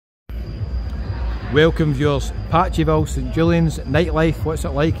Welcome viewers, Paceville, St Julian's, Nightlife, what's it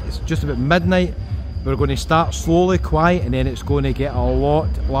like? It's just about midnight. We're going to start slowly, quiet, and then it's going to get a lot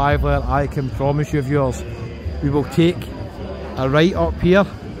livelier, I can promise you viewers. We will take a right up here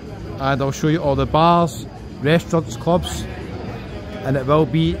and I'll show you all the bars, restaurants, clubs, and it will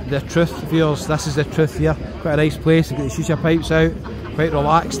be the truth viewers. This is the truth here. Quite a nice place, you've got the shisha pipes out, quite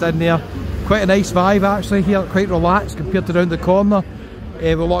relaxed in there. Quite a nice vibe actually here, quite relaxed compared to around the corner.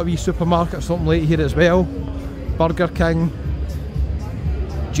 With a lot of wee supermarkets, something late here as well. Burger King,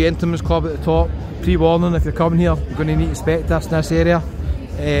 Gentleman's Club at the top. Pre-warning, if you're coming here, you're going to need to inspect this in this area.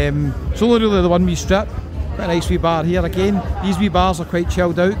 It's only really the one wee strip. Quite a nice wee bar here again. These wee bars are quite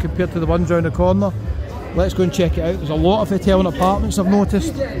chilled out compared to the ones around the corner. Let's go and check it out. There's a lot of hotel and apartments I've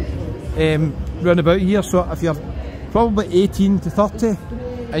noticed round about here. So if you're probably 18 to 30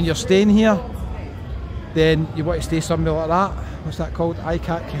 and you're staying here, then you want to stay somewhere like that. What's that called?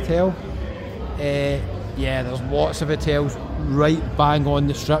 ICAC Hotel. Yeah, there's lots of hotels right bang on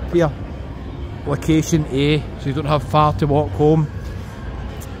the strip here. Location A, so you don't have far to walk home.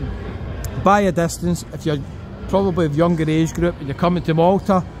 By a distance, if you're probably of younger age group and you're coming to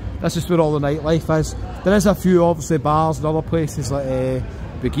Malta, this is where all the nightlife is. There is a few obviously bars and other places like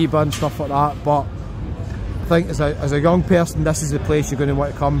Bagiba and stuff like that, but I think as a young person, this is the place you're going to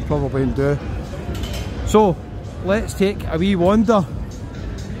want to come probably and do. So let's take a wee wander.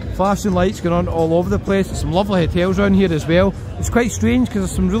 Flashing lights going on all over the place. There's some lovely hotels around here as well. It's quite strange because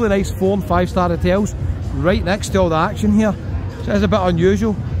there's some really nice 4- and 5-star hotels right next to all the action here. So it's a bit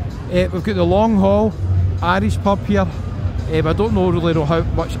unusual. We've got the Long Hall Irish pub here. I don't really know how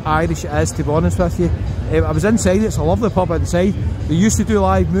much Irish it is, to be honest with you. I was inside it, it's a lovely pub inside. They used to do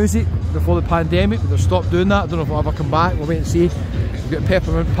live music before the pandemic, but they've stopped doing that. I don't know if it'll ever come back, we'll wait and see. We've got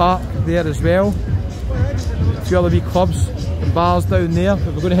Peppermint Park there as well. A few other wee clubs and bars down there,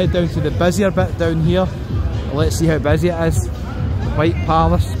 but we're going to head down to the busier bit down here. Let's see how busy it is. White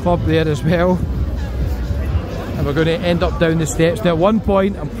Palace Club there as well. And we're going to end up down the steps. Now at one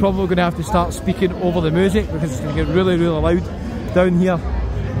point I'm probably going to have to start speaking over the music because it's going to get really, really loud down here.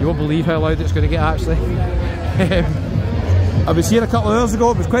 You won't believe how loud it's going to get actually. I was here a couple of hours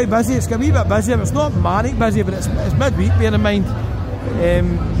ago, it was quite busy. It's got a wee bit busy, but it's not manic busy, but it's midweek, bear in mind.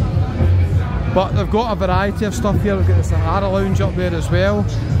 But they've got a variety of stuff here. We've got the Sahara Lounge up there as well.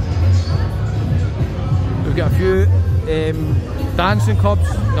 We've got a few dancing clubs.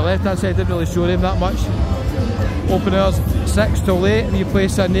 The left hand side didn't really show them that much. Open hours 6 till 8, a new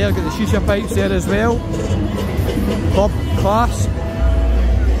place in there. Got the shisha pipes there as well. Club Class.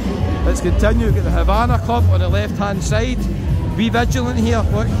 Let's continue. We've got the Havana Club on the left hand side. Be vigilant here.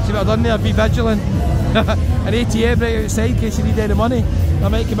 Look, see what I've done there? Be vigilant. An ATM right outside in case you need any money.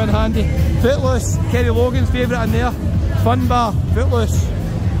 That might come in handy. Footloose, Kerry Logan's favourite in there. Fun bar, Footloose.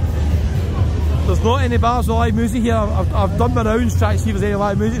 There's not any bars with live music here. I've done my rounds trying to see if there's any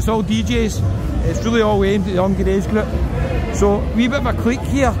live music. It's all DJs. It's really all aimed at the younger age group. So, wee bit of a clique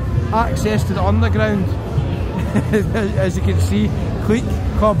here. Access to the underground. As you can see, clique,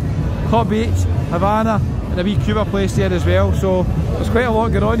 Club H, Havana, and a wee Cuba place there as well. So, there's quite a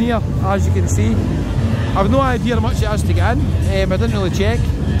lot going on here, as you can see. I've no idea how much it is to get in. I didn't really check.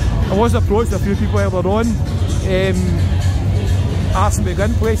 I was approached a few people earlier on, asking me to go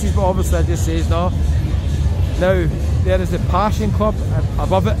in places, but obviously I just says no. Now, there is the Passion Club, and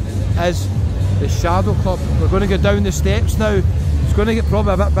above it is the Shadow Club. We're going to go down the steps now. It's going to get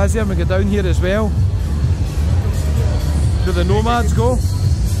probably a bit busier when we go down here as well. Do the Nomads go?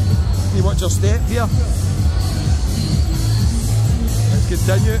 You watch your step here. Let's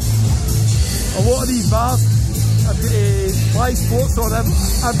continue. A lot of these bars have got live sports on them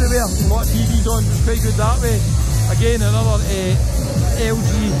everywhere. A lot of TVs on, it's quite good that way. Again, another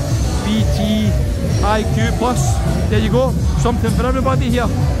LGBTIQ+. There you go, something for everybody here.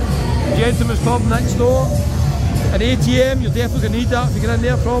 Gentleman's Club next door. An ATM, you're definitely going to need that if you get in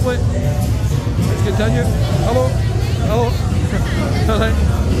there probably. Let's continue. Hello. Hello.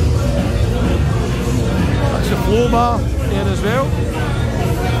 That's the Flow Bar there as well.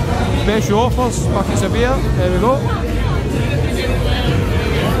 Special offers, buckets of beer, there we go.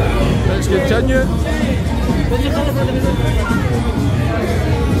 Let's continue.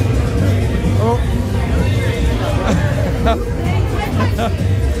 Oh.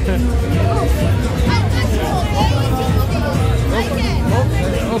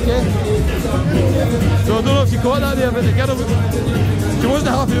 Okay. So I don't know if you caught that there, but the girl, she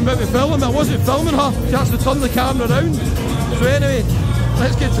wasn't happy about me filming. I wasn't filming her, she has to turn the camera around. So anyway,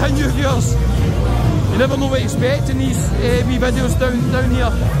 let's continue viewers. You never know what to expect in these wee videos down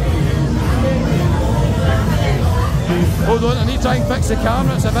here. Hold on, I need to try and fix the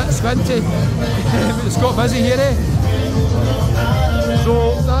camera, it's a bit squinty. It's got busy here, eh?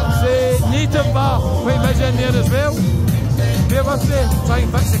 So that's native bar, quite busy in there as well. Bear with me, try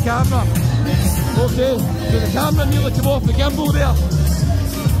and fix the camera. Okay, so the camera nearly came off the gimbal there.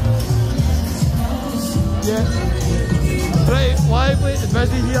 Yeah, pretty lively, it's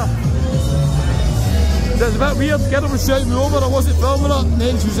busy here. It's a bit weird, Girl was shouting me over, I wasn't filming it, and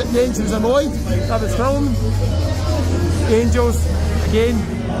then she was annoyed I was filming. Angels, again,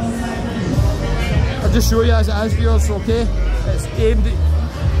 I'll just show you as it is viewers, okay? It's aimed at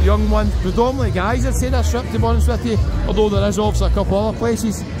young ones, predominantly guys I'd say this trip, to be honest with you, although there is obviously a couple other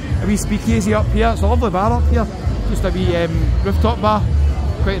places. A wee speakeasy up here, it's a lovely bar up here, just a wee rooftop bar,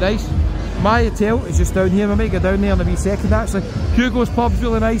 quite nice. My hotel is just down here, we might go down there in a wee second actually. Hugo's pub's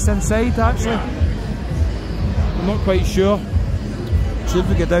really nice inside actually. I'm not quite sure, should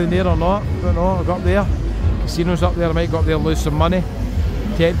we go down there or not, I don't know, I'll go up there. Casino's up there, I might go up there and lose some money.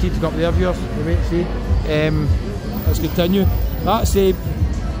 Tempted to go up there viewers, we wait and see. Let's continue. That's the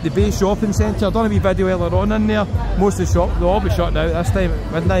Bay Shopping Centre. I've done a wee video earlier on in there. Most of the shops, they'll all be shut out this time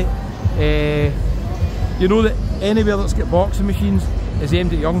at midnight. You know that anywhere that's got boxing machines is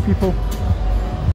aimed at young people.